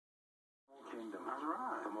kingdom. That's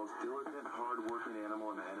right. The most diligent, hard-working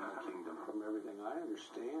animal in the animal kingdom. From everything I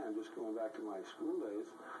understand, just going back to my school days,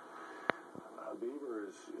 a beaver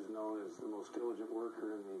is known as the most diligent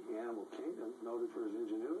worker in the animal kingdom, noted for his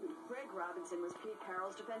ingenuity. Greg Robinson was Pete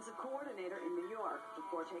Carroll's defensive coordinator in New York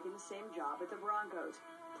before taking the same job at the Broncos.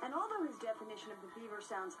 And although his definition of the beaver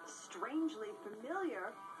sounds strangely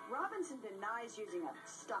familiar, Robinson denies using a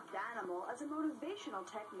stuffed animal as a motivational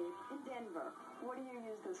technique in Denver. What do you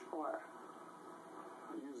use this for?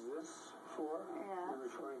 Use this for? Yeah. You're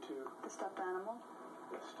referring to? The stuffed animal?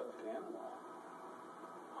 The stuffed animal.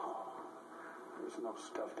 Oh, there's no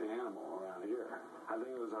stuffed animal around here. I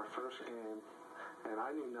think it was our first game, and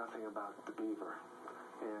I knew nothing about the beaver.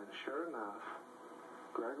 And sure enough,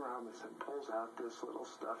 Greg Robinson pulls out this little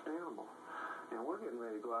stuffed animal. And we're getting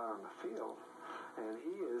ready to go out on the field, and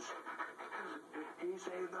he's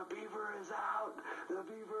saying, the beaver is out! The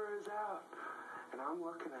beaver is out! And I'm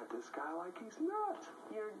looking at this guy like he's nuts.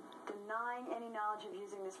 You're denying any knowledge of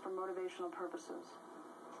using this for motivational purposes.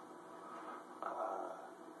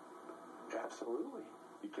 Absolutely.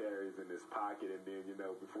 He carries in his pocket, and then,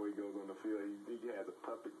 before he goes on the field, he has a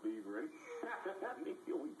puppet beaver.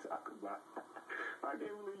 We talk about. I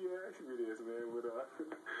can't believe you asked me this, man. But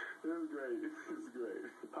it was great. It's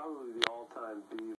great. Probably the all-time beaver.